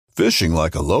Fishing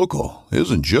like a local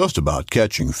isn't just about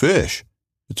catching fish.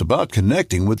 It's about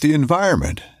connecting with the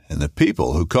environment and the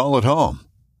people who call it home.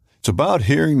 It's about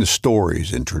hearing the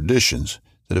stories and traditions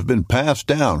that have been passed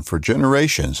down for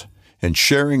generations and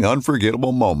sharing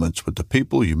unforgettable moments with the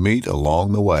people you meet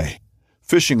along the way.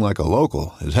 Fishing like a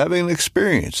local is having an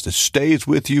experience that stays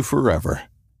with you forever.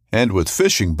 And with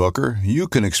Fishing Booker, you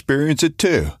can experience it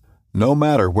too, no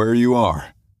matter where you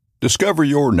are. Discover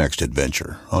your next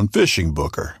adventure on Fishing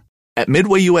Booker. At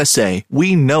Midway USA,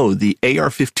 we know the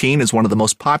AR-15 is one of the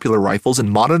most popular rifles in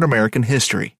modern American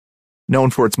history. Known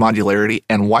for its modularity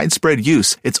and widespread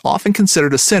use, it's often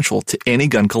considered essential to any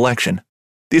gun collection.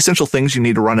 The essential things you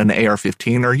need to run an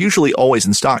AR-15 are usually always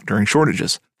in stock during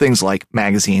shortages, things like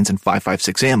magazines and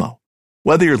 5.56 ammo.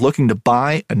 Whether you're looking to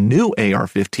buy a new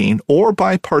AR-15 or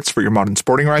buy parts for your modern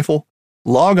sporting rifle,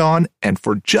 log on and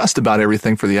for just about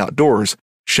everything for the outdoors,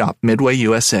 shop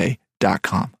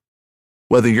MidwayUSA.com.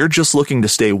 Whether you're just looking to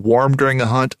stay warm during a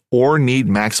hunt or need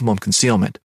maximum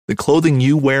concealment, the clothing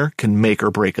you wear can make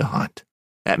or break a hunt.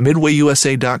 At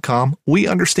MidwayUSA.com, we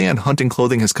understand hunting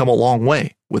clothing has come a long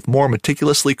way with more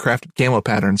meticulously crafted camo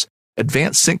patterns,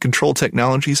 advanced scent control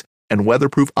technologies, and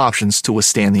weatherproof options to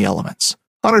withstand the elements.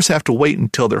 Hunters have to wait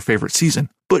until their favorite season,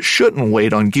 but shouldn't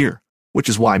wait on gear, which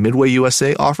is why Midway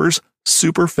USA offers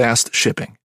super fast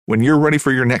shipping. When you're ready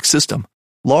for your next system,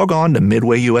 log on to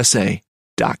MidwayUSA.com.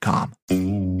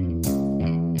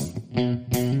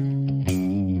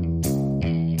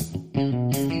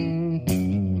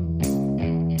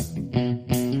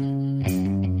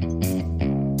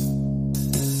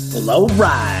 Well, all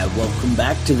right. Welcome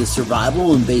back to the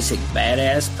Survival and Basic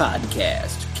Badass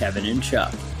Podcast. Kevin and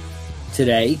Chuck.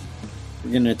 Today,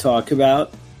 we're going to talk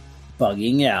about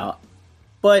bugging out,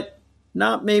 but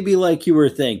not maybe like you were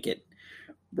thinking.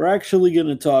 We're actually going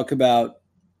to talk about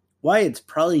why it's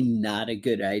probably not a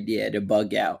good idea to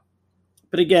bug out.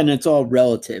 But again, it's all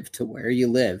relative to where you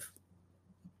live.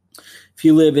 If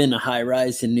you live in a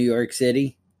high-rise in New York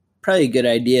City, probably a good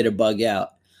idea to bug out.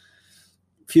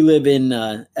 If you live in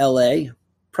LA,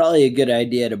 probably a good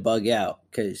idea to bug out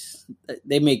because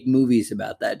they make movies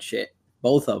about that shit.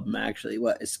 Both of them, actually.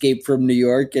 What, Escape from New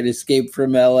York and Escape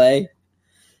from LA?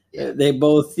 Yeah. They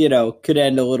both, could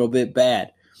end a little bit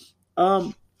bad.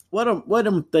 What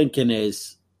I'm thinking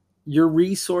is your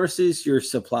resources, your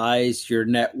supplies, your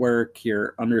network,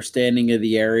 your understanding of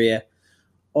the area,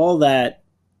 all that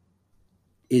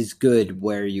is good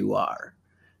where you are.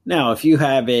 Now, if you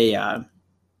have a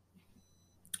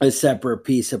separate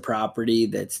piece of property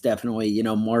that's definitely,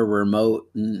 more remote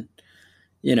and,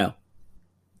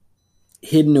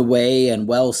 hidden away and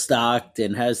well-stocked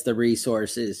and has the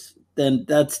resources, then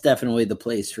that's definitely the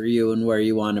place for you and where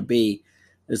you want to be,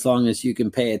 as long as you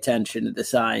can pay attention to the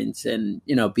signs and,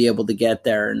 be able to get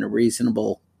there in a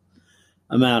reasonable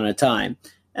amount of time.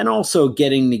 And also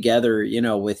getting together,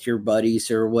 with your buddies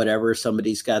or whatever,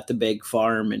 somebody's got the big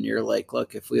farm and you're like,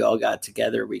 look, if we all got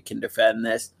together, we can defend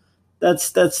this.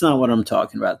 That's not what I'm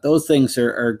talking about. Those things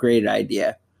are a great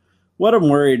idea. What I'm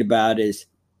worried about is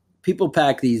people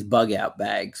pack these bug out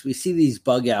bags. We see these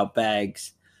bug out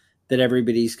bags that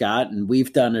everybody's got, and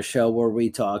we've done a show where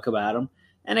we talk about them,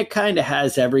 and it kind of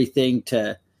has everything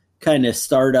to kind of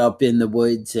start up in the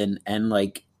woods and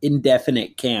like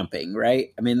indefinite camping,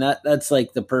 right? I mean, that's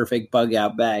like the perfect bug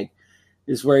out bag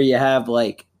is where you have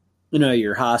like,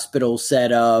 your hospital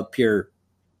set up, your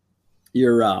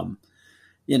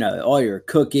all your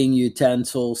cooking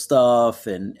utensil stuff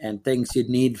and things you'd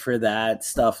need for that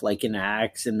stuff, like an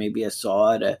axe and maybe a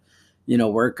saw to,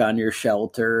 work on your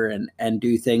shelter and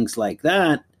do things like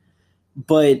that.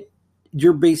 But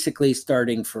you're basically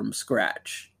starting from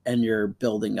scratch and you're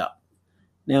building up.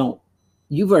 Now,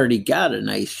 you've already got a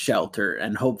nice shelter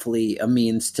and hopefully a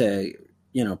means to,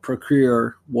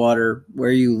 procure water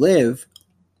where you live,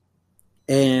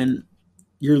 and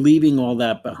you're leaving all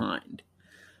that behind.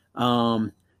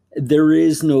 There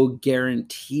is no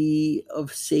guarantee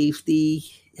of safety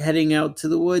heading out to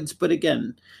the woods, but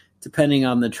again, depending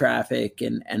on the traffic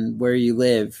and where you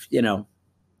live,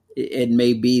 it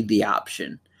may be the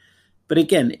option. But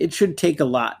again, it should take a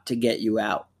lot to get you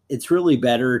out. It's really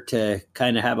better to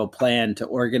kind of have a plan to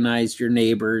organize your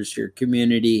neighbors, your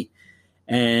community,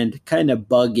 and kind of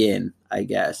bug in, I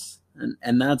guess.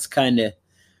 And that's kind of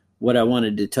what I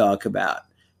wanted to talk about.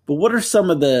 But what are some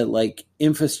of the like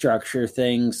infrastructure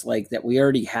things like that we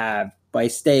already have by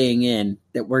staying in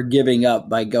that we're giving up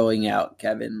by going out,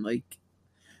 Kevin? Like,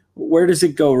 where does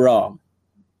it go wrong?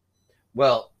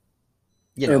 Well,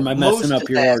 or am I messing up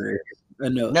your order?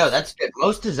 No, that's good.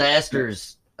 Most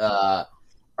disasters are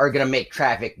going to make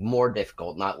traffic more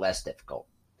difficult, not less difficult.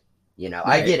 You know,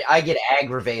 Right. I get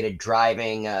aggravated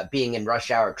driving, being in rush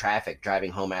hour traffic,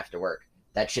 driving home after work.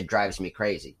 That shit drives me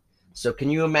crazy. So can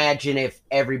you imagine if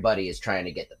everybody is trying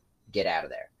to get out of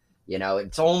there? You know,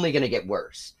 it's only going to get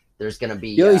worse. There's going to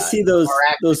You be always see car those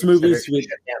accidents that are movies going to with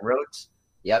shut down roads.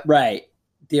 Yep. right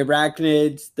the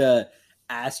arachnids, the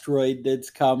asteroid that's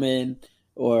coming,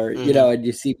 or Hmm. and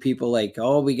you see people like,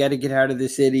 oh, we got to get out of the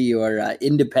city, or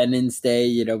Independence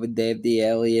Day, when they have the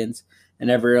aliens and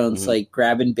everyone's Hmm. like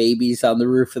grabbing babies on the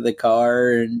roof of the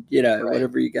car, and Right.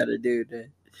 whatever you got to do to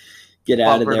get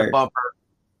out of Bumper to there. bumper.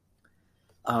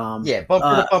 Um, Yeah, bumper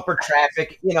to uh, bumper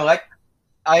traffic. You know,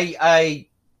 I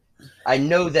I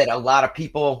know that a lot of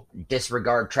people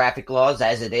disregard traffic laws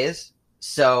as it is.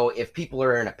 So if people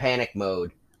are in a panic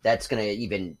mode, that's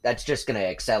just gonna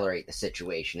accelerate the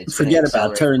situation. It's gonna Forget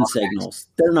about accelerate turn car accidents. signals;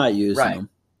 they're not using Right. them.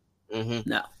 Hmm.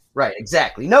 No. Right.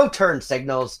 Exactly. No turn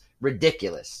signals.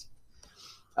 Ridiculous.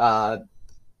 Uh,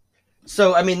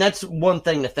 so I mean, that's one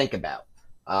thing to think about.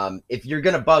 If you're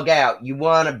gonna bug out, you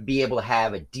want to be able to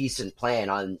have a decent plan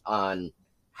on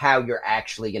how you're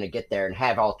actually gonna get there and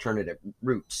have alternative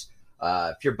routes.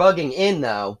 If you're bugging in,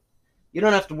 though, you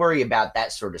don't have to worry about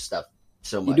that sort of stuff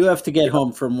so You do much. have to get You know,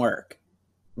 home from work.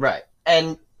 right?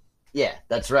 And yeah,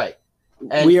 that's right.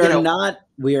 And We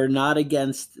are not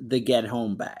against the get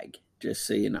home bag, just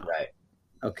so you know. right.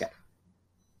 Okay.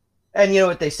 And you know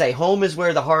what they say: home is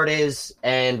where the heart is,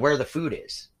 and where the food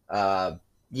is.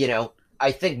 You know,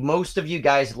 I think most of you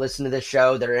guys that listen to this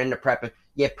show that are into prep,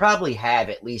 you probably have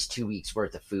at least 2 weeks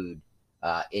worth of food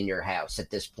in your house at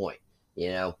this point. You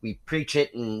know, we preach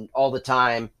it and all the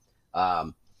time.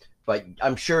 Um, but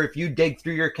I'm sure if you dig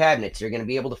through your cabinets, you're going to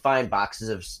be able to find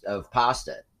boxes of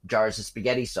pasta, jars of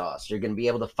spaghetti sauce. You're going to be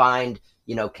able to find,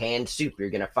 canned soup. You're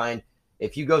going to find,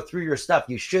 if you go through your stuff,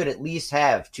 you should at least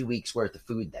have 2 weeks worth of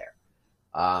food there.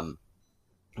 Um,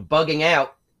 Bugging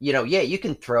out, yeah, you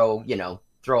can throw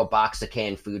a box of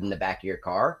canned food in the back of your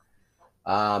car.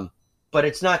 But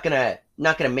it's not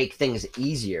gonna make things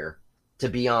easier to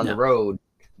be on the No. road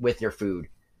with your food.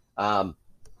 And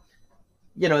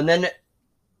then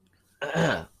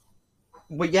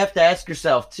what you have to ask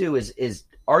yourself too is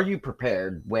are you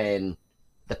prepared when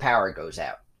the power goes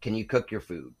out? Can you cook your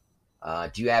food?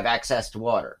 Do you have access to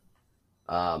water?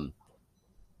 Can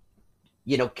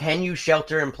you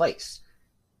shelter in place?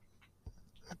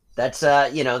 That's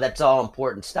all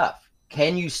important stuff.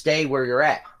 Can you stay where you're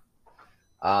at?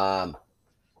 A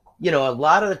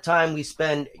lot of the time we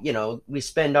spend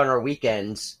on our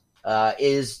weekends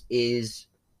is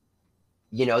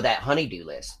that honeydew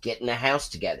list, getting the house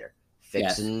together,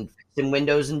 fixing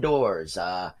windows and doors,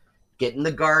 getting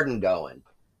the garden going,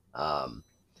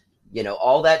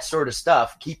 all that sort of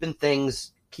stuff, keeping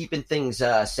things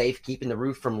safe, keeping the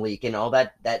roof from leaking, all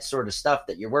that sort of stuff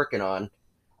that you're working on.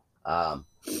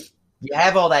 You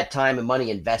have all that time and money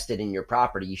invested in your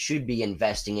property. You should be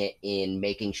investing it in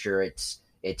making sure it's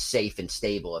safe and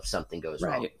stable if something goes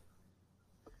wrong.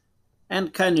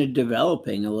 And kind of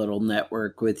developing a little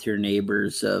network with your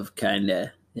neighbors of kind of,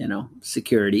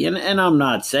 security. And I'm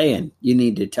not saying you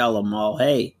need to tell them all,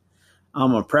 hey,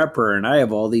 I'm a prepper and I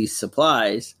have all these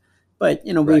supplies. But,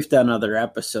 we've done other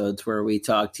episodes where we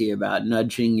talk to you about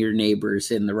nudging your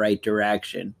neighbors in the right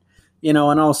direction, and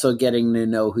also getting to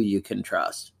know who you can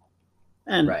trust.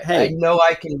 And right. Hey, I know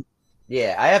I can.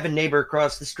 Yeah, I have a neighbor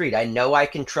across the street. I know I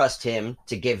can trust him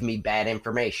to give me bad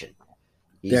information.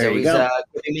 He's there you always go.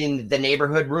 giving me the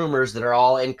neighborhood rumors that are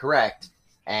all incorrect,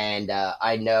 and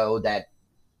I know that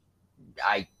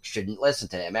I shouldn't listen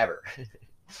to him ever.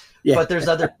 Yeah. But there's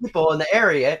other people in the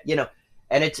area,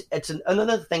 and it's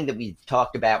another thing that we've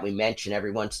talked about. We mention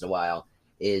every once in a while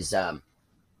is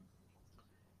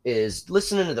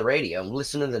listening to the radio and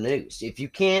listening to the news.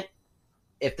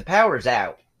 If the power's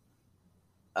out,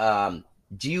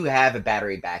 do you have a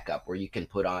battery backup where you can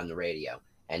put on the radio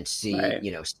and see, Right.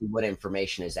 See what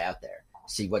information is out there,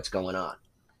 see what's going on?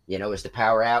 Is the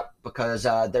power out because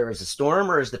there is a storm,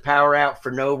 or is the power out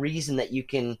for no reason that you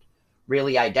can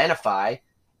really identify?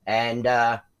 And,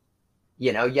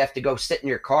 you have to go sit in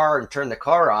your car and turn the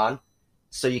car on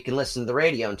so you can listen to the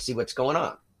radio and see what's going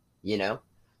on.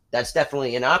 That's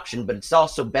definitely an option, but it's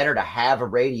also better to have a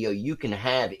radio you can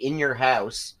have in your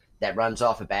house that runs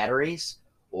off of batteries,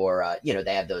 or,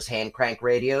 they have those hand crank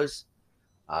radios.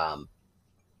 One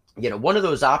of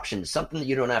those options, something that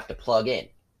you don't have to plug in.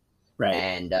 Right.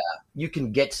 And you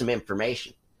can get some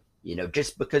information.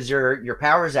 Just because your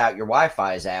power's out, your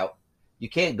Wi-Fi is out, you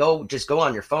can't just go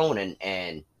on your phone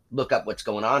and look up what's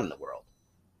going on in the world.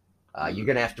 You're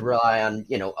going to have to rely on,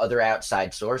 other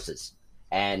outside sources.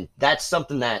 And that's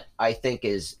something that I think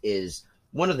is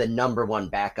one of the number one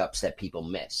backups that people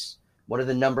miss one of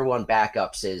the number one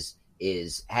backups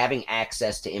is having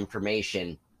access to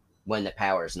information when the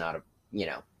power is not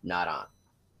on.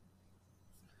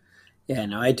 Yeah,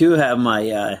 no, I do have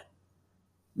my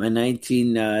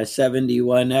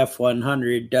 1971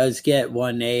 F100 does get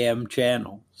 1 AM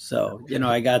channel. So,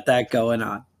 I got that going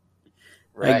on.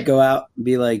 Right. I can go out and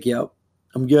be like, yep,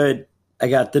 I'm good. I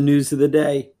got the news of the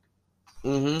day.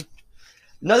 Mm-hmm.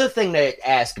 Another thing to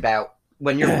ask about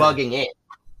when you're bugging in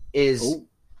is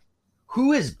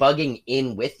who is bugging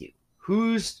in with you?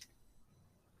 Who's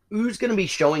going to be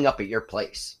showing up at your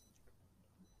place?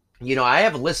 I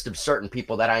have a list of certain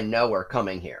people that I know are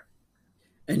coming here.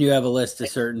 And you have a list of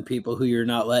certain people who you're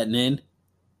not letting in?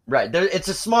 Right. It's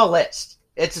a small list.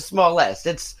 It's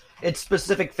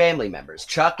specific family members.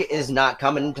 Chuck is not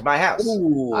coming into my house.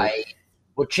 Ooh. I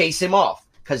will chase him off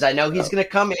because I know he's going to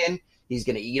come in. He's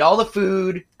going to eat all the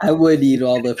food. I would eat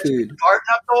all the food. Starting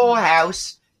up the whole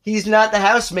house. He's not the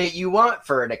housemate you want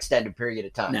for an extended period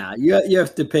of time. Now, you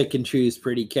have to pick and choose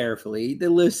pretty carefully. The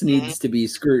list needs to be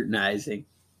scrutinizing.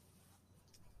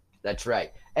 That's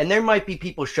right. And there might be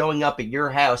people showing up at your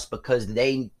house because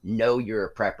they know you're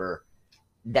a prepper,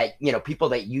 that, people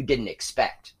that you didn't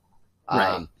expect.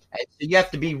 Right. And so you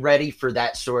have to be ready for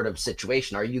that sort of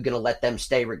situation. Are you going to let them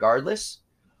stay regardless?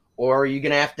 Or are you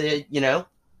going to have to,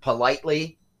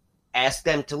 politely ask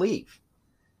them to leave?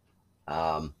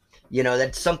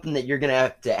 That's something that you're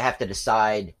going to have to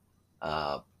decide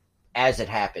as it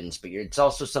happens, but it's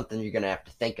also something you're going to have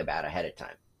to think about ahead of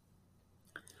time.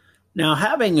 Now,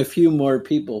 having a few more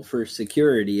people for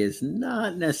security is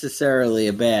not necessarily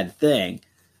a bad thing.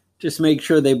 Just make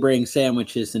sure they bring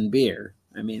sandwiches and beer.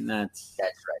 I mean, that's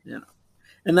right.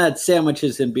 And that's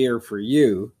sandwiches and beer for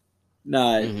you,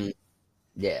 not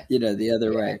the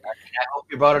other way. I hope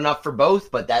you brought enough for both,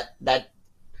 but that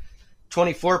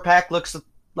 24-pack looks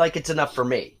like it's enough for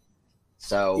me.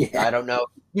 So I don't know.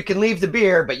 You can leave the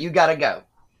beer, but you got to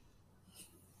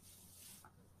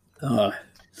go.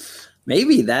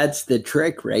 Maybe that's the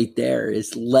trick right there,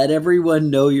 is let everyone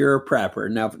know you're a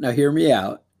prepper. Now hear me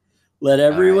out. Let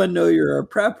everyone know you're a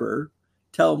prepper.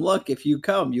 Tell them, look, if you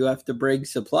come, you have to bring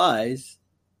supplies,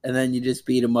 and then you just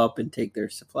beat them up and take their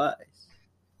supplies.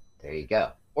 There you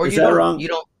go. Or Is that wrong? You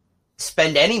don't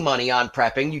spend any money on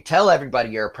prepping. You tell everybody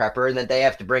you're a prepper and that they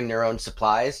have to bring their own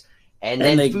supplies. And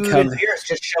then food and beer is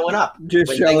just showing up.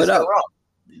 Just showing up.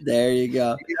 There you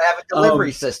go. You have a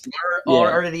delivery system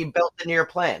already built into your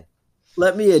plan.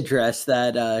 Let me address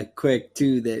that quick,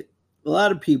 too, that a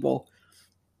lot of people,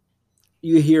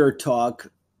 you hear talk,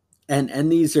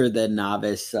 and these are the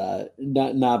novice,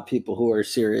 not people who are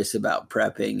serious about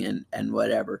prepping and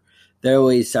whatever. They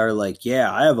always are like,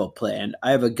 yeah, I have a plan.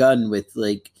 I have a gun with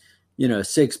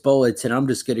 6 bullets, and I'm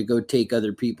just going to go take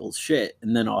other people's shit.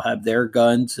 And then I'll have their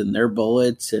guns and their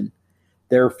bullets and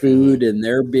their food and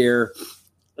their beer.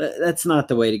 That's not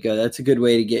the way to go. That's a good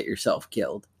way to get yourself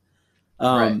killed.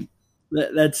 Right.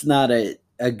 That's not a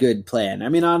good plan. I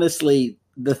mean, honestly,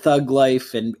 the thug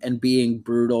life and being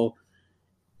brutal,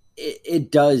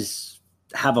 it does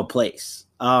have a place.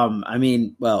 I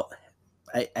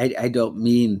don't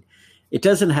mean it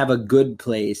doesn't have a good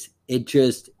place. It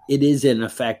is an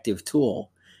effective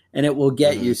tool, and it will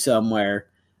get you somewhere,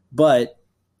 but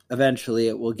eventually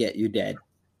it will get you dead.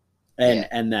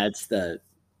 And that's the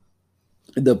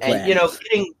plan.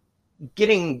 And,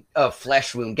 getting a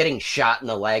flesh wound, getting shot in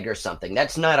the leg or something,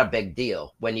 that's not a big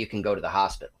deal when you can go to the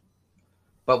hospital.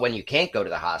 But when you can't go to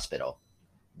the hospital,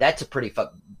 that's a pretty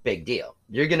big deal.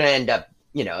 You're going to end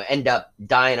up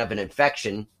dying of an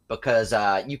infection because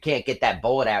you can't get that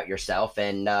bullet out yourself,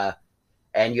 and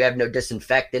you have no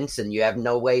disinfectants, and you have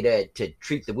no way to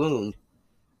treat the wound.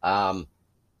 A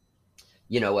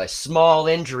small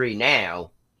injury now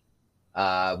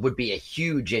would be a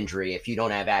huge injury if you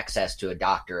don't have access to a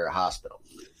doctor or a hospital.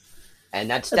 And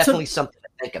that's definitely something to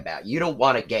think about. You don't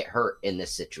want to get hurt in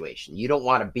this situation. You don't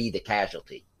want to be the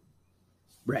casualty.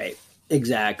 Right.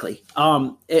 Exactly.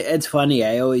 It's funny.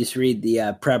 I always read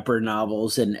the prepper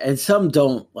novels, and some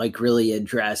don't really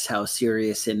address how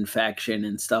serious infection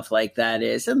and stuff like that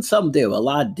is. And some do. A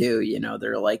lot do.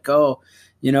 They're like, oh,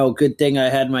 good thing I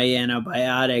had my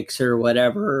antibiotics or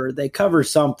whatever. Or they cover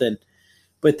something.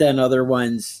 But then other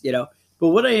ones, But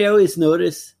what I always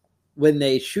notice when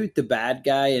they shoot the bad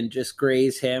guy and just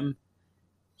graze him,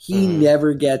 he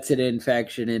never gets an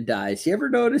infection and dies. You ever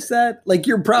notice that?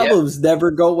 Your problems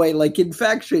never go away.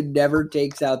 Infection never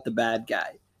takes out the bad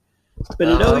guy. But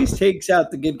it always takes out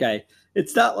the good guy.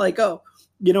 It's not like, or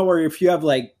if you have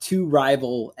 2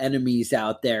 rival enemies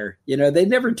out there, they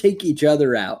never take each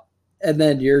other out. And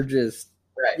then you're just,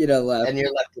 left. And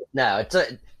you're left. No,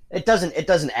 it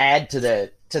doesn't add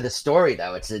to to the story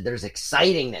though. There's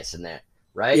excitingness in that,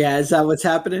 right? Yeah, is that what's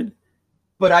happening?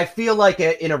 But I feel like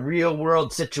in a real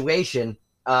world situation,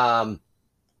 you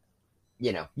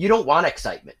don't want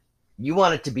excitement. You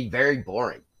want it to be very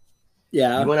boring.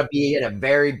 Yeah. You want to be in a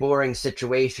very boring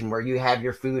situation where you have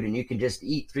your food and you can just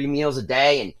eat 3 meals a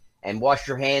day and wash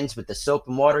your hands with the soap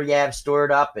and water you have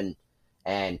stored up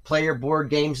and play your board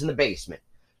games in the basement.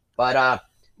 But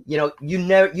you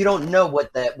don't know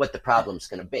what the problem's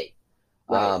going to be.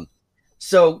 Right.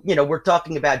 So we're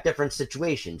talking about different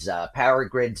situations. Power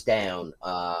grids down,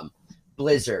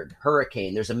 blizzard,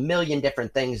 hurricane. There's a million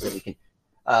different things that we can.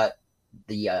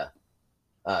 The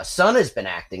sun has been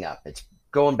acting up. It's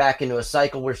going back into a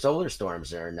cycle where solar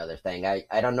storms are another thing.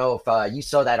 I don't know if you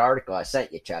saw that article I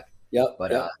sent you, Chuck. Yep.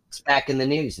 But it's back in the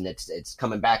news and it's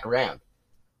coming back around.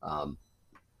 But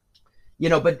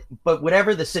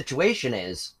whatever the situation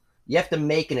is, you have to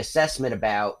make an assessment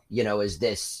about, is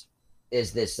this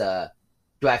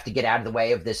do I have to get out of the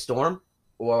way of this storm,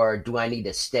 or do I need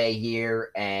to stay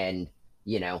here and,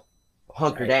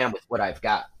 hunker down with what I've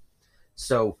got?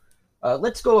 So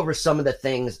let's go over some of the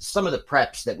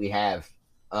preps that we have,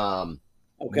 for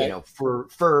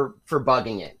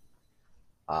bugging in.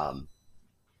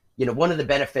 One of the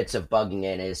benefits of bugging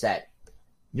in is that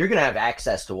you're going to have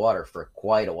access to water for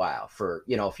quite a while.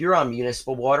 If you're on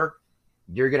municipal water,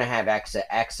 you're going to have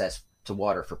access to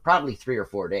water for probably 3 or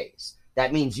 4 days.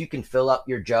 That means you can fill up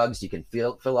your jugs, you can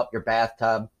fill up your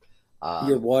bathtub.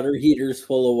 Your water heater's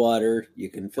full of water. You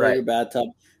can fill your bathtub.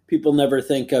 People never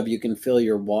think of you can fill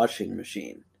your washing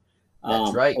machine.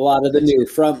 That's right. A lot of the new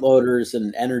front loaders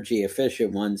and energy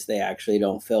efficient ones, they actually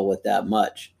don't fill with that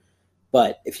much.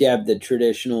 But if you have the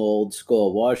traditional old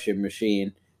school washing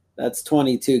machine, that's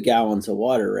 22 gallons of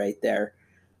water right there.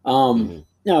 Now,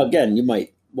 again, you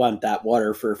might want that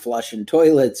water for flushing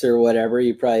toilets or whatever.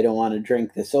 You probably don't want to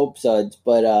drink the soap suds,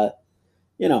 but,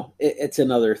 it's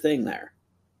another thing there.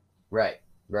 Right.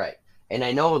 And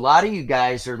I know a lot of you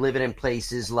guys are living in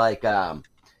places like,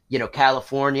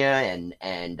 California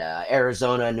and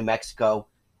Arizona and New Mexico,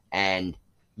 and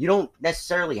you don't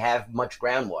necessarily have much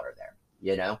groundwater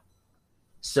there,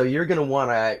 So you're going to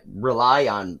want to rely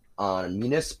on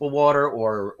municipal water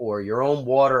or your own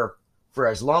water for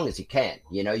as long as you can.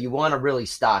 You want to really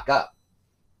stock up.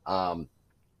 I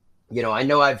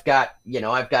know I've got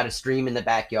a stream in the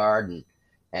backyard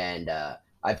and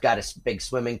I've got a big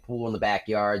swimming pool in the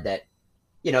backyard that,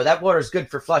 that water is good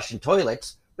for flushing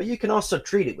toilets, but you can also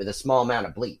treat it with a small amount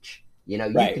of bleach. You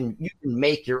can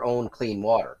make your own clean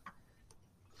water.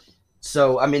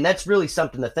 So, that's really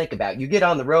something to think about. You get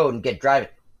on the road and get driving.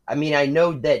 I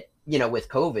know that, with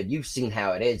COVID, you've seen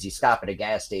how it is. You stop at a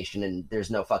gas station and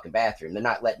there's no fucking bathroom. They're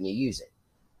not letting you use it.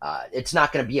 It's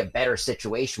not going to be a better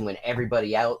situation when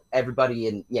everybody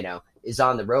is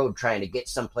on the road trying to get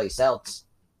someplace else.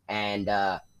 And,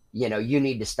 you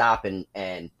need to stop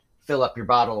and fill up your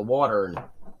bottle of water, and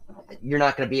you're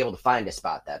not going to be able to find a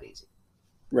spot that easy.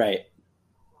 Right.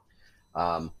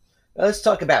 Let's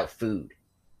talk about food.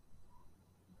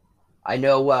 I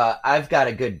know I've got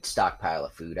a good stockpile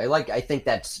of food. I think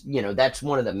that's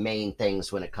one of the main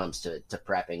things when it comes to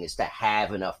prepping is to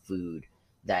have enough food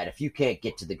that if you can't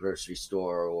get to the grocery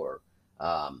store or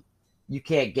you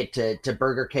can't get to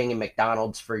Burger King and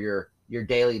McDonald's for your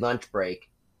daily lunch break,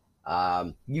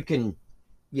 you can,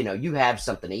 you have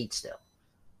something to eat still.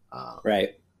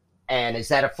 Right. And is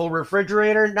that a full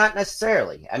refrigerator? Not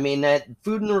necessarily. That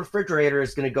food in the refrigerator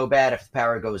is going to go bad if the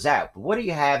power goes out. But what do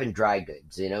you have in dry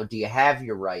goods? Do you have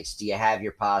your rice? Do you have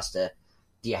your pasta?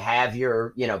 Do you have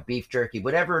your, beef jerky?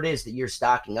 Whatever it is that you're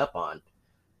stocking up on,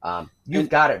 you've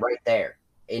got it right there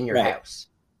in your house.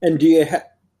 And do you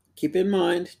keep in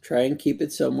mind, try and keep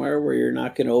it somewhere where you're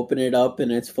not going to open it up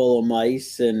and it's full of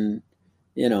mice and,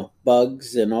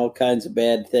 bugs and all kinds of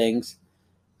bad things.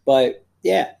 But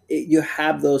yeah, you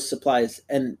have those supplies,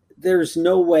 and there's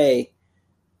no way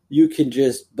you can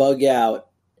just bug out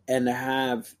and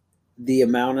have the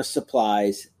amount of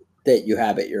supplies that you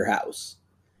have at your house.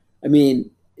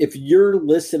 If you're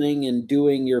listening and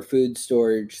doing your food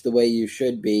storage the way you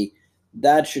should be,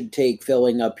 that should take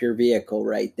filling up your vehicle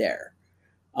right there.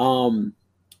 And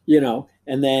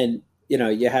then,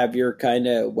 you have your kind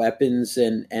of weapons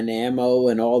and ammo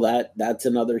and all that. That's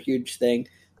another huge thing.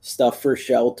 Stuff for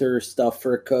shelter, stuff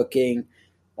for cooking,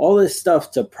 all this stuff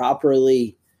to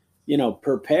properly,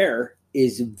 prepare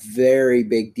is a very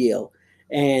big deal.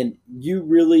 And you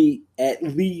really at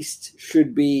least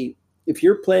should be, if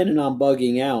you're planning on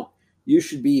bugging out, you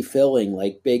should be filling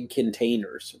like big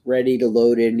containers ready to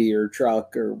load into your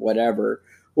truck or whatever,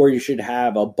 or you should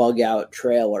have a bug out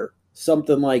trailer,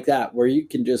 something like that, where you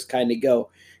can just kind of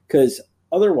go. Because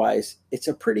otherwise, it's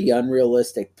a pretty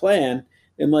unrealistic plan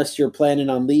unless you're planning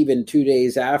on leaving 2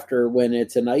 days after when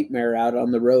it's a nightmare out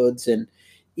on the roads and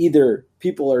either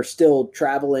people are still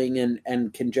traveling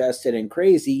and congested and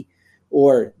crazy,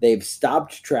 or they've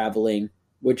stopped traveling,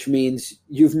 which means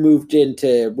you've moved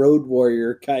into road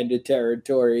warrior kind of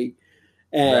territory.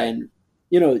 And,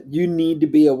 you need to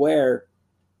be aware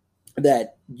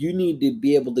that you need to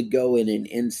be able to go in an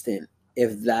instant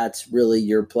if that's really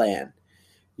your plan.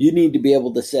 You need to be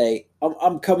able to say,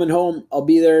 I'm coming home, I'll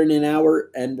be there in an hour,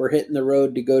 and we're hitting the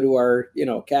road to go to our,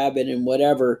 cabin and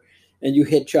whatever, and you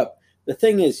hitch up. The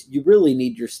thing is, you really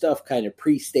need your stuff kind of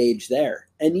pre-staged there.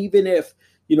 And even if,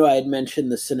 I had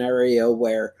mentioned the scenario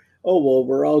where,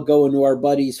 we're all going to our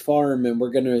buddy's farm and we're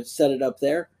going to set it up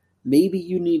there, maybe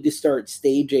you need to start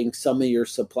staging some of your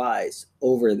supplies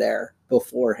over there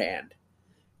beforehand.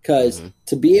 Because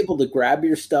to be able to grab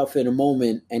your stuff in a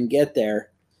moment and get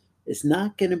there is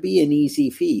not going to be an easy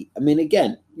feat. I mean,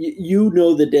 again, you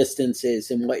know the distances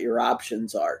and what your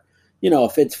options are.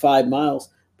 If it's 5 miles,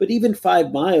 but even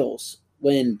 5 miles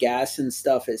when gas and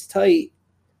stuff is tight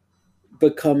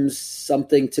becomes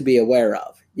something to be aware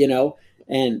of,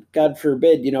 and God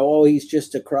forbid, he's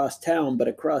just across town, but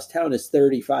across town is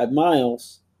 35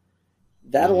 miles.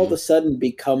 That all of a sudden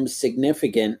becomes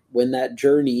significant when that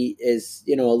journey is,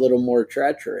 a little more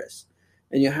treacherous.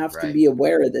 And you have to be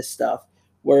aware of this stuff.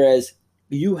 Whereas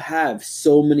you have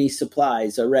so many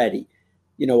supplies already,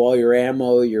 all your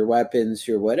ammo, your weapons,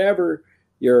 your whatever,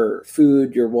 your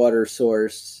food, your water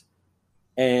source.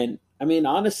 And I mean,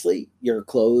 honestly, your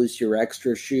clothes, your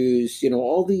extra shoes,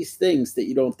 all these things that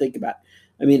you don't think about.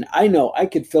 I mean, I know I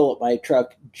could fill up my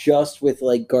truck just with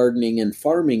like gardening and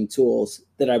farming tools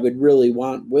that I would really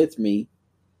want with me.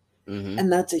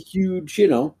 And that's a huge,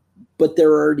 but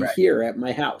they're already here at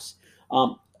my house.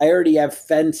 I already have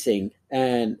fencing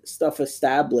and stuff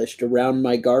established around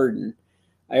my garden.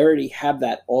 I already have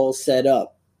that all set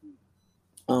up.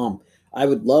 I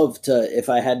would love to, if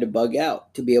I had to bug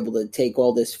out, to be able to take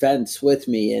all this fence with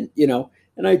me. And,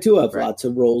 and I do have lots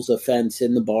of rolls of fence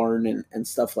in the barn and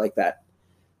stuff like that.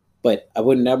 But I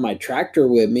wouldn't have my tractor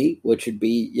with me, which would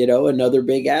be, another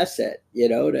big asset,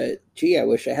 I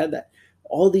wish I had that.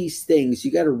 All these things,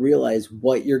 you got to realize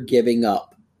what you're giving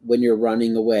up when you're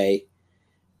running away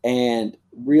and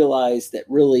realize that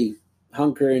really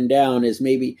hunkering down is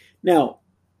maybe now,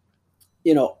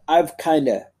 I've kind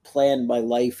of planned my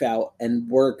life out and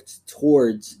worked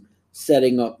towards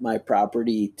setting up my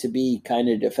property to be kind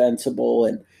of defensible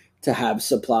and to have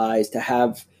supplies, to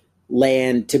have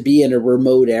land, to be in a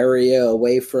remote area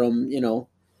away from,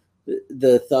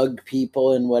 the thug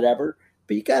people and whatever.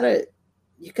 But you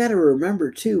gotta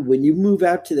remember too, when you move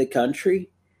out to the country,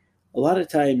 a lot of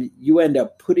time you end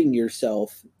up putting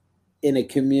yourself in a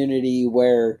community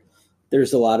where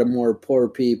there's a lot of more poor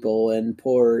people and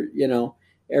poor,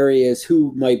 areas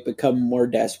who might become more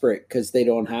desperate because they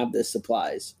don't have the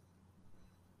supplies.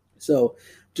 So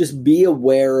just be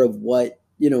aware of what,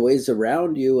 is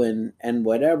around you and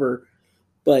whatever,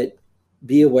 but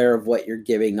be aware of what you're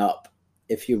giving up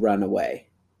if you run away.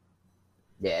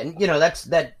 Yeah. And,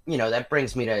 that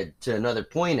brings me to another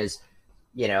point is,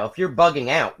 if you're bugging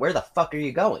out, where the fuck are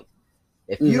you going?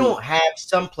 If you don't have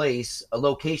someplace, a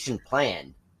location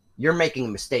planned, you're making a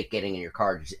mistake getting in your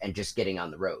car and just getting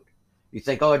on the road. You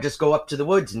think, just go up to the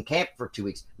woods and camp for 2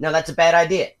 weeks. No, that's a bad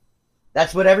idea.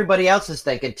 That's what everybody else is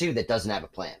thinking too that doesn't have a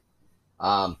plan.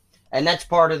 And that's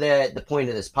part of the point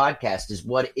of this podcast is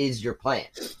what is your plan?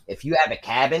 If you have a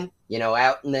cabin,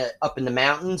 out up in the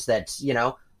mountains that's,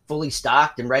 fully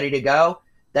stocked and ready to go,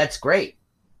 that's great.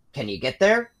 Can you get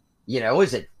there?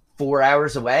 Is it 4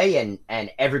 hours away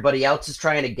and everybody else is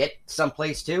trying to get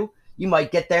someplace too? You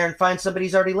might get there and find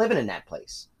somebody's already living in that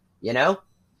place,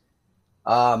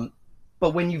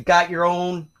 But when you've got your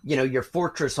own, your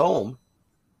fortress home,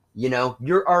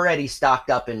 you're already stocked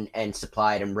up and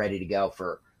supplied and ready to go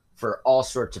for all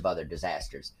sorts of other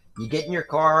disasters. You get in your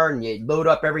car and you load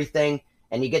up everything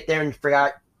and you get there and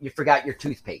you forgot your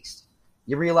toothpaste.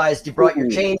 You realized you brought your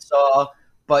chainsaw,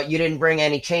 but you didn't bring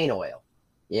any chain oil.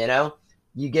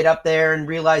 You get up there and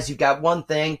realize you got one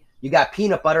thing, you got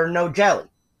peanut butter and no jelly.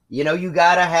 You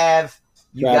gotta have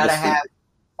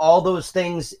all those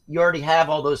things. You already have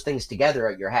all those things together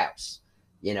at your house,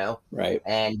 Right.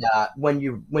 And when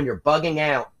you're bugging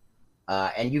out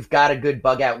and you've got a good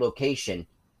bug out location,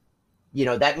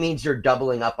 that means you're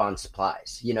doubling up on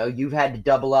supplies. You've had to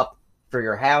double up for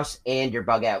your house and your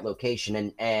bug out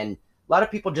location. And a lot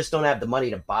of people just don't have the money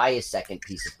to buy a second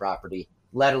piece of property,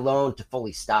 let alone to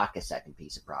fully stock a second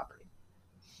piece of property.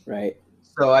 Right.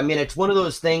 So, I mean, it's one of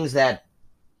those things that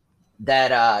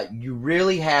you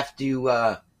really have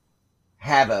to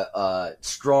have a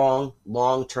strong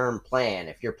long-term plan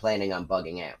if you're planning on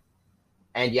bugging out.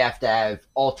 And you have to have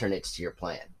alternates to your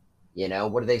plan. You know,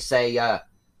 what do they say?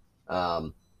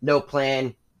 No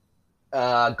plan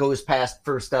goes past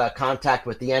first contact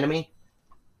with the enemy.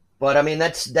 But I mean,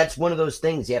 that's one of those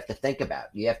things you have to think about.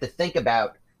 You have to think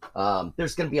about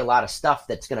there's going to be a lot of stuff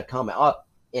that's going to come up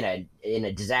in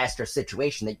a disaster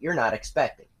situation that you're not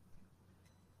expecting.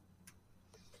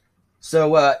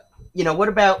 So, you know, what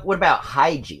about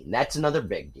hygiene? That's another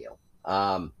big deal.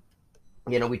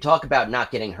 You know, we talk about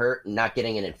not getting hurt and not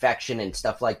getting an infection and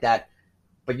stuff like that,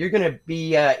 but you're going to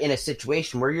be in a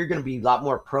situation where you're going to be a lot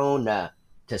more prone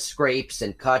to scrapes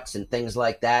and cuts and things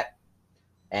like that.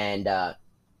 And,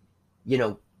 you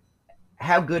know,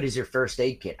 how good is your first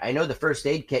aid kit? I know the first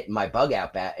aid kit in my bug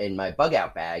out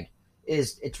bag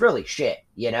it's really shit.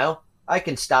 You know, I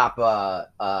can stop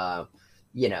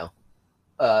you know,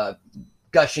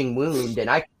 gushing wound, and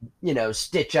I, you know,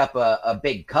 stitch up a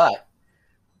big cut.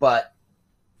 But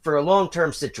for a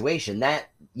long-term situation, that,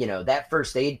 you know, that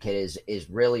first aid kit is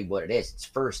really what it is. It's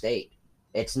first aid.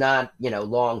 It's not, you know,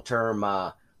 long-term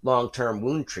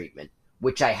wound treatment,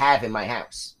 which I have in my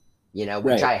house, you know,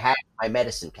 which I have in my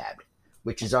medicine cabinet,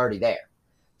 which is already there.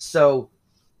 So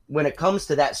when it comes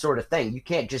to that sort of thing, you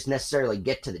can't just necessarily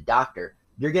get to the doctor.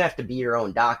 You're going to have to be your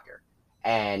own doctor.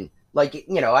 And like,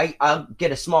 you know, I'll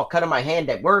get a small cut on my hand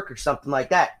at work or something like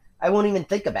that. I won't even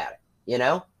think about it, you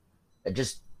know? I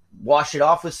just wash it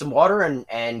off with some water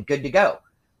and good to go.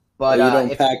 But you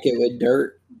don't pack it with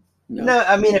dirt? No,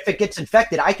 I mean, if it gets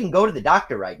infected, I can go to the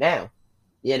doctor right now,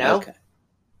 you know? Okay.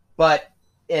 But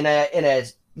in a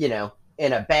you know,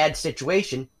 in a bad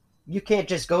situation, you can't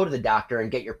just go to the doctor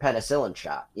and get your penicillin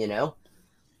shot, you know?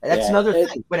 And that's another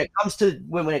thing. When it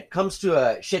comes to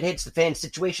a shit hits the fan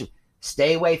situation,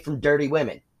 stay away from dirty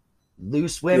women,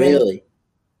 loose women. Really?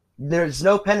 There's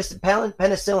no penicillin.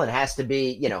 Penicillin has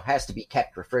to be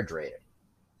kept refrigerated.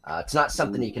 It's not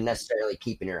something you can necessarily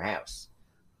keep in your house,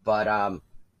 but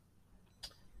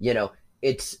you know,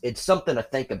 it's something to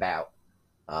think about.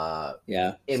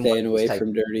 Staying away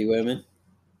from dirty women.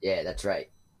 Yeah, that's right.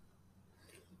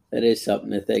 That is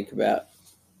something to think about.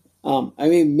 I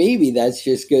mean, maybe that's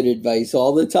just good advice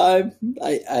all the time.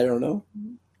 I don't know.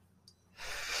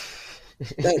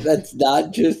 That's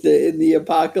not just in the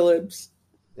apocalypse.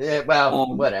 Yeah,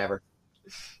 well, whatever.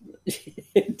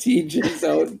 Teach his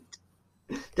own.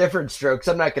 Different strokes.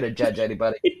 I'm not going to judge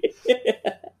anybody.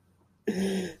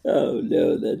 Oh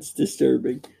no, that's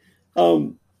disturbing.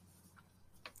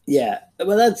 Yeah,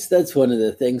 well, that's one of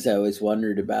the things I always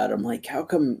wondered about. I'm like, how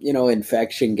come, you know,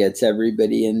 infection gets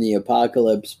everybody in the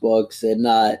apocalypse books and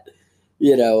not,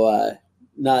 you know,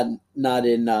 not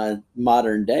in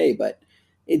modern day? But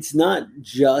it's not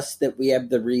just that we have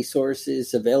the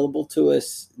resources available to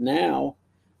us now.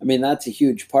 I mean, that's a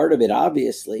huge part of it,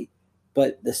 obviously.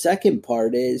 But the second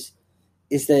part is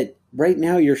that right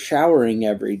now you're showering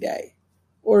every day,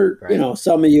 or you know,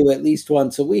 some of you at least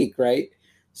once a week, right?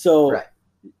 So. Right.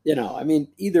 You know, I mean,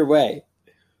 either way,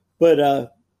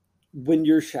 but when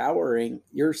you're showering,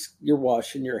 you're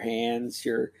washing your hands,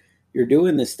 you're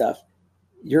doing this stuff.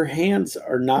 Your hands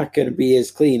are not going to be as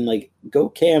clean. Like, go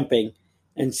camping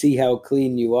and see how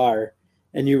clean you are,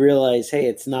 and you realize, hey,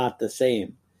 it's not the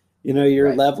same. You know,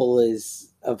 your level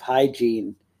of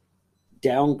hygiene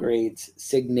downgrades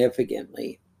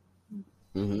significantly,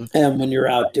 and when you're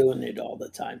out doing it all the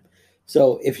time.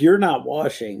 So if you're not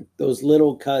washing, those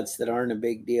little cuts that aren't a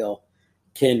big deal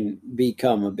can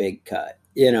become a big cut,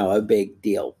 you know, a big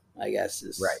deal, I guess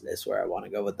is where I want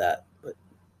to go with that. But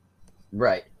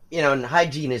right. You know, and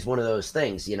hygiene is one of those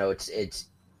things, you know, it's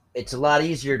a lot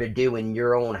easier to do in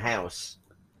your own house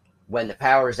when the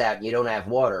power's out and you don't have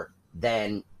water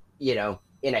than, you know,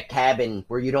 in a cabin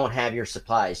where you don't have your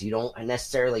supplies. You don't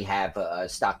necessarily have a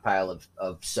stockpile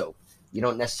of soap. You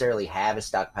don't necessarily have a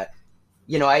stockpile.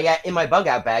 You know, in my bug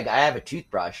out bag, I have a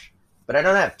toothbrush, but I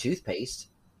don't have toothpaste.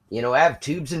 You know, I have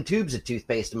tubes and tubes of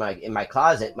toothpaste in my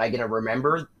closet. Am I going to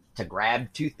remember to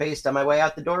grab toothpaste on my way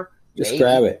out the door? Just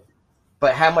grab it.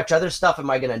 But how much other stuff am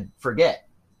I going to forget?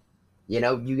 You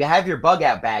know, you have your bug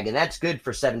out bag, and that's good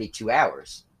for 72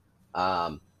 hours.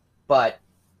 But,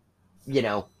 you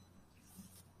know,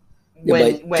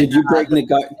 did you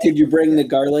bring the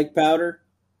garlic powder?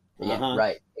 Yeah,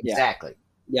 right. Exactly.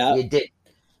 Yeah. You did.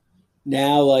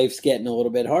 Now life's getting a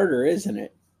little bit harder, isn't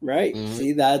it? Right? Mm-hmm.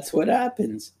 See, that's what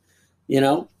happens. You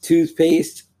know,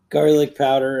 toothpaste, garlic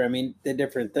powder, I mean, the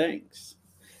different things.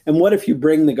 And what if you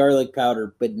bring the garlic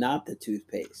powder but not the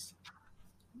toothpaste?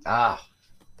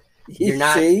 You're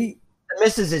not. See? The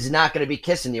missus is not going to be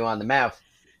kissing you on the mouth.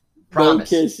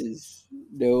 Promise. No kisses.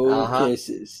 No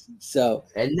kisses. So,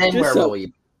 and then where will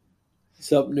you?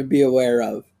 Something to be aware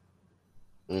of.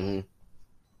 Mm-hmm.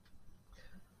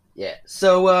 Yeah.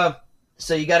 So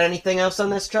you got anything else on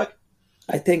this, Chuck?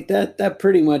 I think that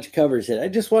pretty much covers it. I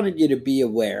just wanted you to be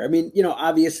aware. I mean,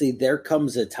 obviously there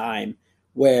comes a time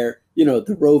where,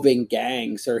 the roving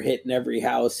gangs are hitting every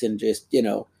house and just,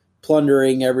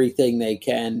 plundering everything they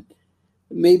can.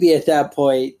 Maybe at that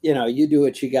point, you do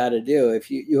what you got to do if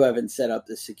you haven't set up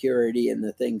the security and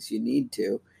the things you need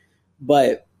to.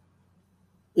 But,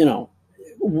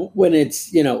 when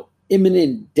it's,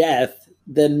 imminent death,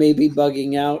 then maybe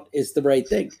bugging out is the right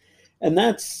thing. And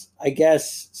that's, I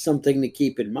guess, something to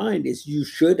keep in mind is you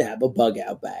should have a bug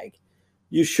out bag.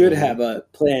 You should have a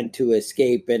plan to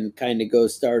escape and kind of go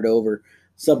start over,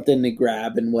 something to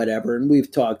grab and whatever. And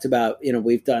we've talked about,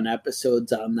 we've done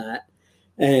episodes on that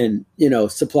and,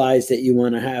 supplies that you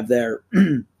want to have there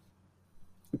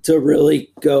to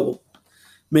really go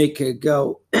make it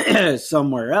go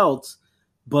somewhere else.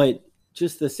 But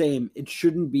just the same, it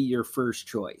shouldn't be your first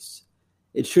choice.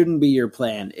 It shouldn't be your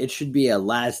plan. It should be a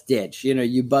last ditch.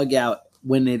 You bug out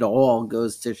when it all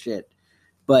goes to shit.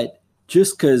 But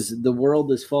just because the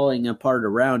world is falling apart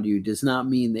around you does not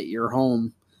mean that your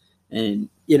home and,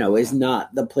 is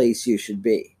not the place you should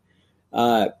be.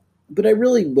 But I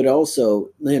really would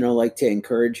also, like to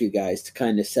encourage you guys to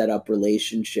kind of set up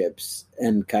relationships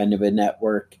and kind of a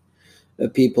network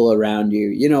of people around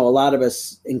you. A lot of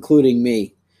us, including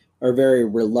me, are very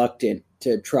reluctant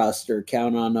to trust or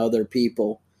count on other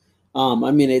people.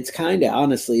 It's kind of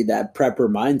honestly that prepper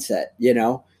mindset,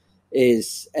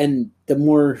 and the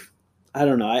more, I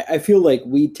don't know, I feel like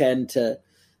we tend to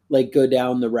like go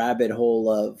down the rabbit hole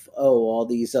of, all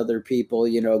these other people,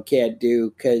 can't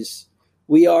do, because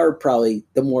we are probably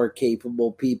the more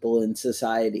capable people in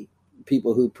society,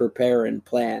 people who prepare and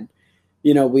plan.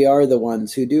 We are the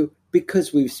ones who do,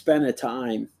 because we've spent a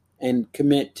time and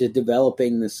commit to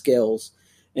developing the skills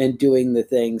and doing the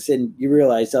things. And you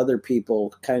realize other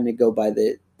people kind of go by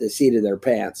the seat of their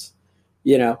pants.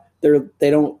 They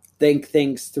don't think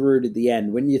things through to the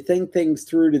end. When you think things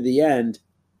through to the end,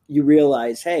 you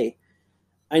realize, hey,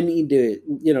 I need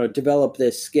to, develop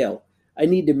this skill. I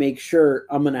need to make sure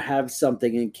I'm going to have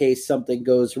something in case something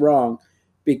goes wrong,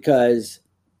 because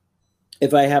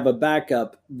if I have a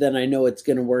backup, then I know it's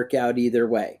going to work out either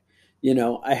way.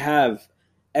 I have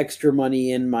extra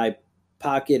money in my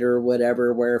pocket or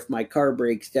whatever, where if my car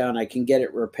breaks down, I can get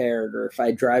it repaired. Or if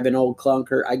I drive an old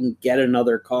clunker, I can get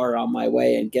another car on my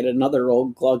way and get another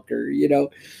old clunker,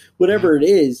 whatever it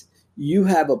is, you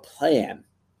have a plan.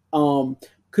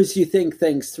 Because you think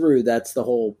things through. That's the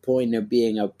whole point of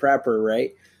being a prepper,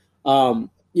 right?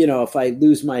 If I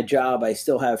lose my job, I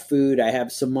still have food. I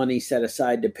have some money set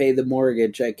aside to pay the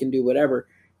mortgage. I can do whatever,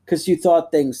 because you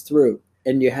thought things through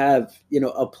and you have,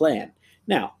 a plan.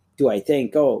 Now, do I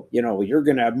think, you're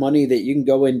going to have money that you can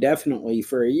go indefinitely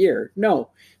for a year?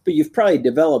 No, but you've probably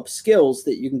developed skills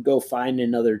that you can go find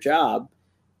another job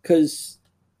because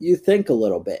you think a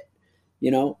little bit.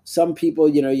 Some people,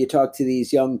 you talk to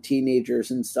these young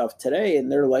teenagers and stuff today,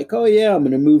 and they're like, oh, yeah, I'm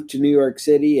going to move to New York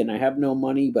City and I have no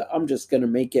money, but I'm just going to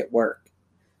make it work.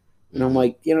 And I'm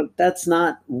like, that's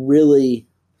not really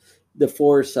the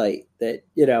foresight that,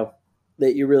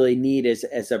 that you really need as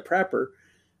a prepper.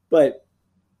 But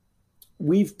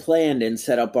we've planned and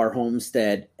set up our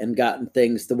homestead and gotten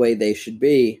things the way they should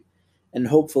be, and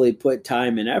hopefully put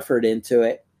time and effort into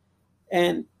it,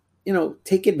 and,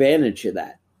 take advantage of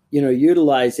that,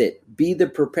 utilize it, be the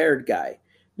prepared guy.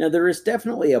 Now, there is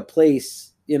definitely a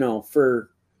place, for,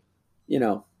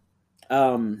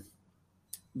 I'm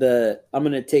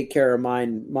going to take care of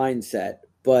mine mindset,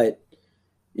 but,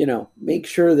 make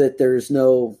sure that there's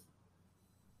no,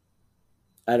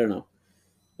 I don't know.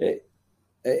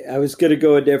 I was going to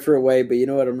go a different way, but you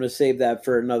know what? I'm going to save that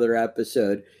for another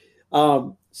episode.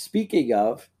 Speaking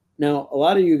of, now, a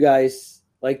lot of you guys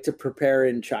like to prepare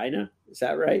in China. Is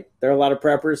that right? There are a lot of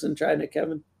preppers in China,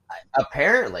 Kevin?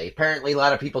 Apparently, a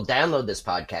lot of people download this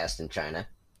podcast in China.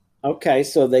 Okay,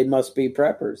 so they must be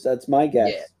preppers. That's my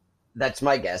guess. Yeah, that's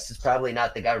my guess. It's probably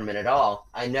not the government at all.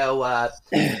 I know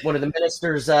one of the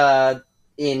ministers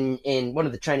in one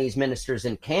of the Chinese ministers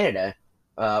in Canada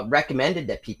recommended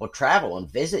that people travel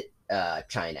and visit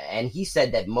China, and he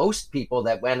said that most people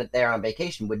that went there on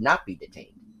vacation would not be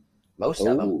detained. Most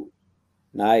of them.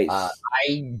 Nice.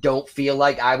 I don't feel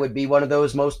like I would be one of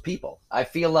those most people. I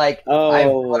feel like I've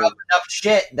put up enough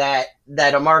shit that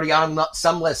I'm already on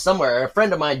some list somewhere. A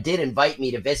friend of mine did invite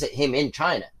me to visit him in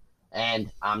China,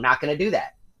 and I'm not going to do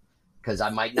that. because I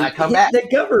might not come back.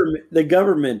 The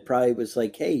government probably was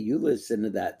like, "Hey, you listen to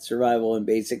that Survival and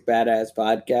Basic Badass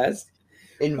podcast.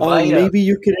 Maybe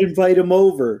you can invite him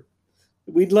over.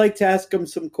 We'd like to ask him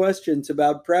some questions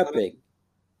about prepping."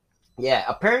 Yeah,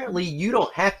 apparently you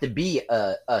don't have to be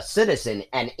a citizen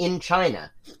and in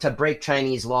China to break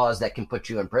Chinese laws that can put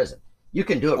you in prison. You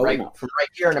can do it from right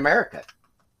here in America.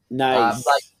 Nice.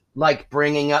 Like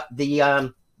bringing up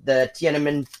the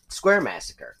Tiananmen Square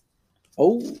massacre.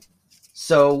 Oh.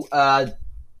 So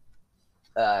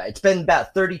it's been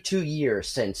about 32 years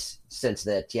since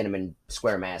the Tiananmen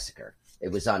Square massacre. It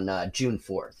was on June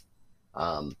 4th.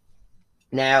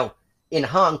 Now, in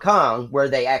Hong Kong, where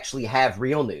they actually have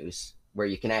real news, where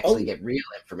you can actually get real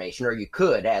information, or you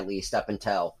could at least up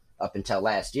until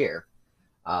last year,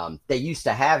 they used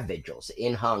to have vigils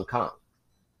in Hong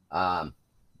Kong.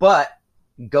 But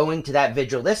going to that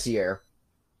vigil this year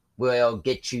will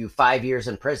get you 5 years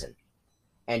in prison.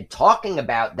 And talking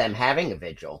about them having a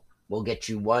vigil will get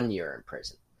you 1 year in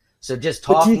prison. So just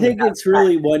talking. But do you think it's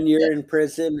really 1 year in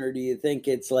prison, or do you think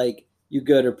it's like you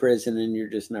go to prison and you're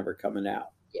just never coming out?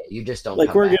 Yeah, you just don't.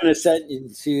 Like, we're going to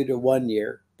sentence you to 1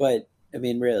 year, but I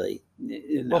mean, really,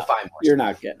 we'll find more. You're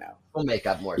not getting out. We'll make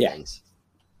up more things.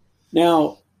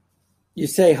 Now, you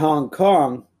say Hong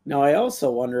Kong. Now, I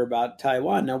also wonder about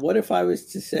Taiwan. Now, what if I was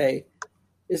to say,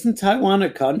 isn't Taiwan a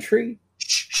country?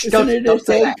 Don't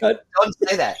say that. Don't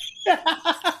say that.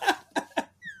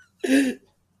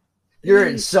 You're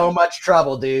in so much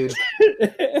trouble, dude.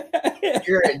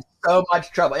 You're in so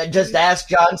much trouble. Just ask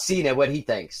John Cena what he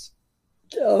thinks.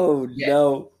 Oh,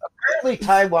 no. Apparently,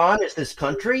 Taiwan is this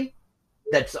country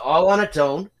that's all on its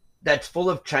own, that's full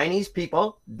of Chinese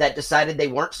people that decided they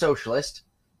weren't socialist,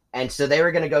 and so they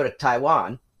were going to go to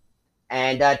Taiwan.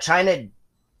 And China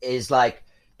is like,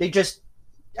 that's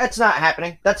not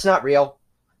happening. That's not real.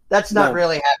 That's not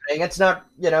really happening. It's not,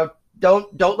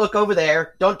 don't look over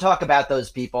there. Don't talk about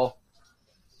those people.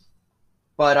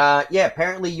 But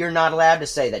apparently you're not allowed to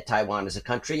say that Taiwan is a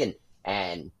country,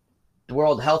 and the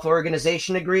World Health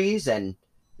Organization agrees, and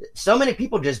so many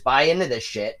people just buy into this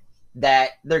shit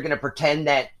that they're going to pretend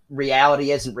that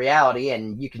reality isn't reality,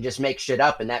 and you can just make shit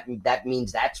up, and that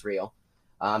means that's real.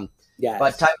 Yes.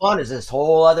 But Taiwan is this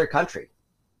whole other country.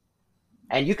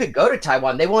 And you could go to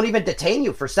Taiwan. They won't even detain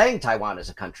you for saying Taiwan is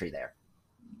a country there.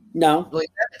 No.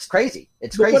 It's crazy.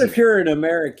 It's but crazy. What if you're an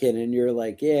American and you're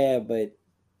like, yeah, but,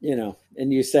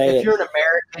 and you say if you're an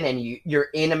American and you're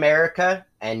in America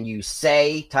and you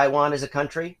say Taiwan is a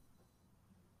country,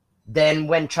 then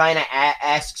when China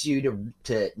asks you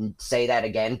to say that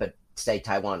again, but say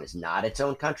Taiwan is not its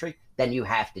own country, then you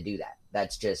have to do that.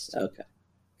 That's just okay.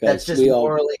 That's just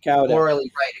morally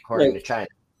right according to China.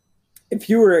 If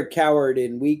you were a coward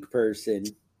and weak person,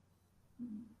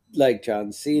 like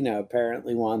John Cena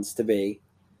apparently wants to be,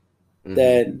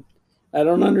 then I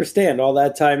don't understand all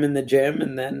that time in the gym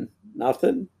and then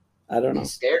nothing. I don't know.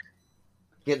 He's scared.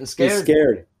 Getting scared. He's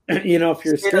scared. If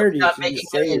you're scared, you not should making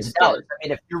say millions of dollars. I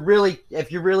mean,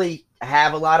 if you really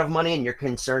have a lot of money and you're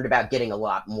concerned about getting a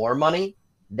lot more money,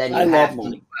 then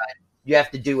you have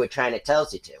to do what China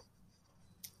tells you to.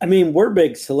 I mean, we're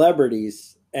big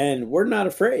celebrities and we're not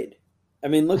afraid. I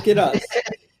mean, look at us.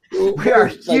 We are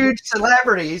huge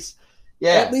celebrities.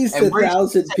 Yeah. At least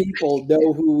 1,000 people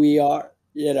know who we are,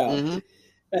 And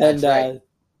right.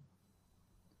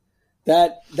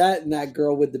 that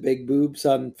girl with the big boobs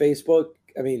on Facebook,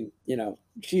 I mean,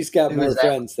 she's got more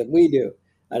friends than we do.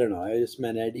 I don't know. I just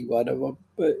meant any one of them.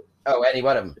 But any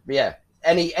one of them. Yeah.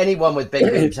 Anyone with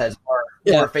big boobs has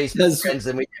more Facebook friends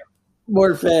than we do.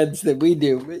 More fans than we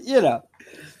do. But,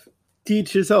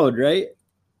 teach his own, right?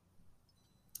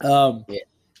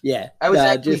 Yeah. I was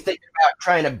actually thinking about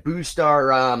trying to boost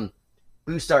our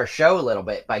show a little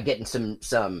bit by getting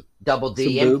some double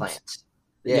D implants.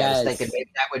 Yeah, yes. I was thinking maybe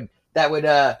that would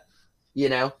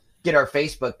get our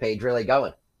Facebook page really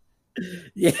going.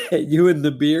 Yeah, you and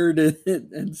the beard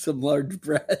and some large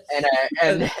breasts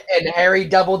and hairy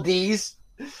double D's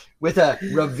with a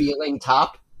revealing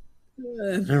top.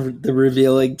 The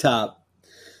revealing top.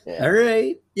 Yeah. All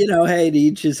right, hey, to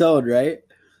each his own, right?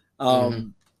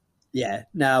 Yeah,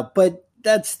 no, but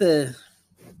that's the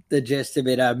gist of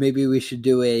it. Maybe we should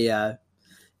do an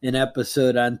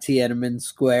episode on Tiananmen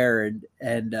Square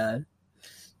and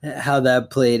how that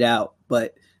played out.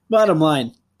 But bottom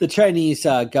line, the Chinese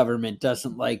government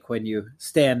doesn't like when you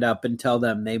stand up and tell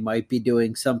them they might be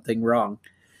doing something wrong.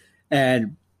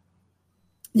 And,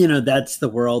 that's the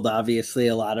world, obviously,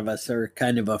 a lot of us are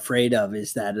kind of afraid of,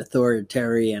 is that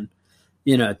authoritarian,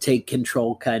 take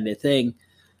control kind of thing.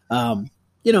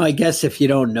 I guess if you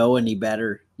don't know any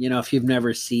better, if you've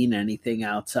never seen anything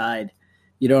outside,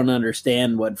 you don't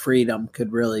understand what freedom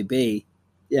could really be.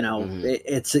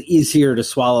 It's easier to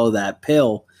swallow that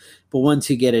pill. But once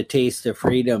you get a taste of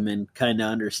freedom and kind of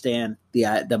understand the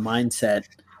mindset,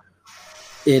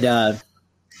 it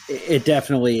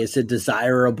definitely is a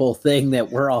desirable thing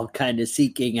that we're all kind of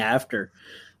seeking after.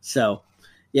 So,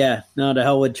 yeah, no, to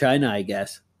hell with China, I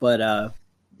guess. But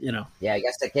Yeah, I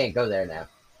guess I can't go there now.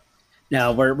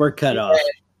 No, we're cut off.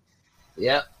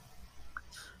 Yep.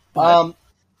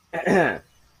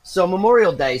 So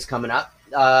Memorial Day is coming up.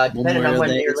 Depending on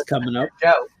when you're coming up.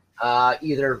 Show,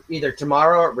 either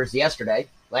tomorrow or it was yesterday,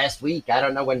 last week. I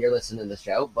don't know when you're listening to the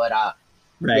show, but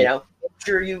right. Make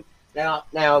sure you now.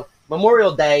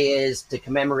 Memorial Day is to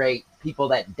commemorate people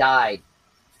that died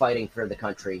fighting for the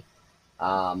country,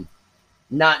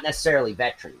 not necessarily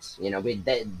veterans. The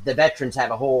veterans have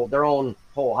their own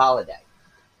whole holiday.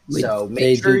 So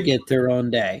they do get their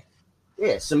own day.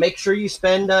 Yeah, so make sure you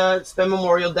spend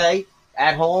Memorial Day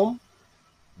at home,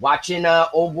 watching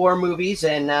old war movies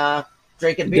and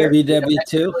drinking beer.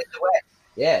 WW2.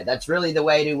 That's really the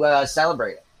way to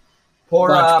celebrate it.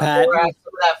 Pour out some of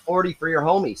that 40 for your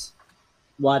homies.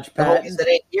 Watch Patton. The homies that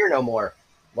ain't here no more.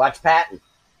 Watch Patton.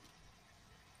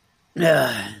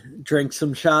 Drink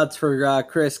some shots for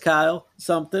Chris Kyle.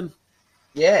 Something.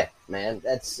 Yeah, man,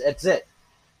 that's it.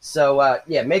 So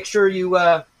make sure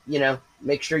you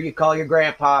make sure you call your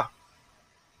grandpa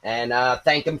and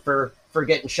thank him for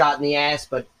getting shot in the ass,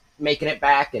 but making it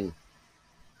back and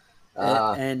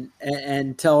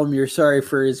tell him you're sorry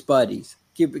for his buddies.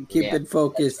 Keep it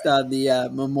focused on the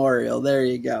memorial. There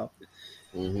you go.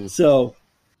 Mm-hmm. So,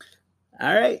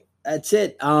 all right, that's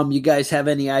it. You guys have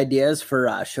any ideas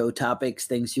for show topics,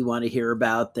 things you want to hear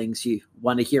about, things you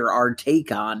want to hear our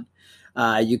take on?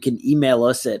 You can email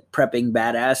us at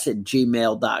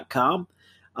preppingbadass@gmail.com.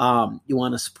 You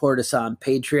want to support us on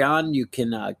Patreon, you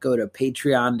can go to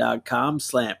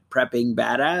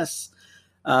patreon.com/preppingbadass.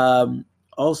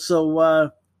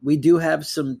 Also, we do have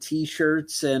some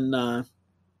t-shirts and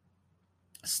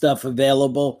stuff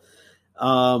available.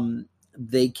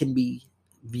 They can be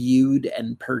viewed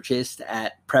and purchased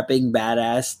at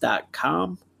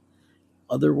preppingbadass.com.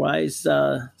 Otherwise,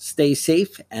 stay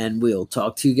safe, and we'll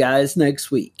talk to you guys next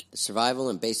week. The Survival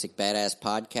and Basic Badass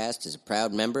podcast is a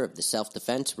proud member of the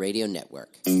Self-Defense Radio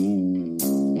Network.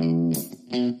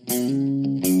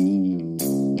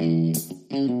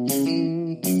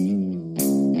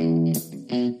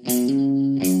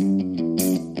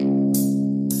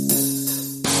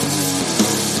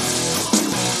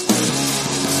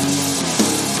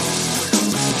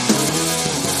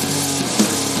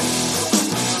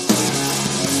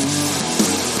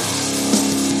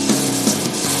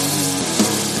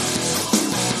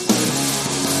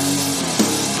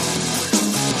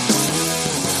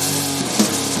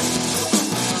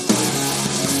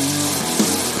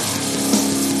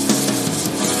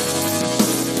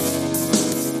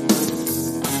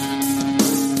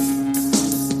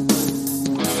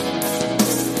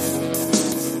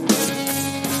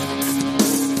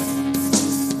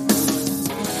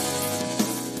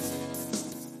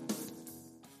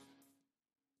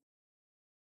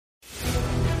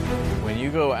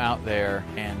 Go out there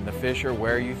and the fish are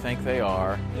where you think they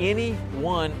are, any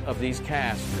one of these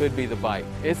casts could be the bite.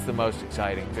 It's the most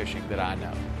exciting fishing that I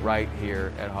know, right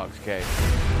here at Hawks Cave.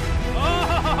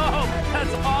 Oh,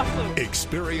 that's awesome!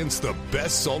 Experience the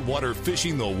best saltwater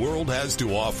fishing the world has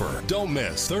to offer. Don't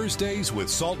miss Thursdays with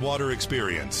Saltwater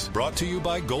Experience, brought to you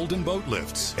by Golden Boat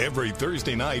Lifts, every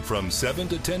Thursday night from 7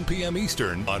 to 10 p.m.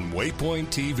 Eastern on Waypoint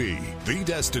TV, the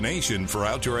destination for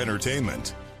outdoor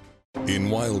entertainment. In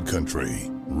Wild Country,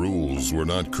 rules were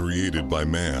not created by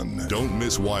man. Don't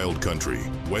miss Wild Country,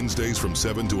 Wednesdays from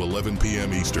 7 to 11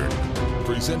 p.m. Eastern.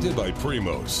 Presented by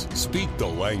Primos. Speak the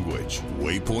language.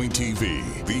 Waypoint TV,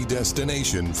 the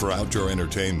destination for outdoor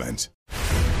entertainment.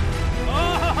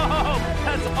 Oh,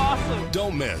 that's awesome!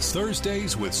 Don't miss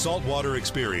Thursdays with Saltwater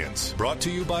Experience, brought to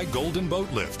you by Golden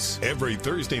Boat Lifts, every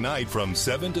Thursday night from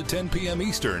 7 to 10 p.m.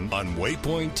 Eastern on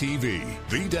Waypoint TV,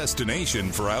 the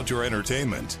destination for outdoor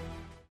entertainment.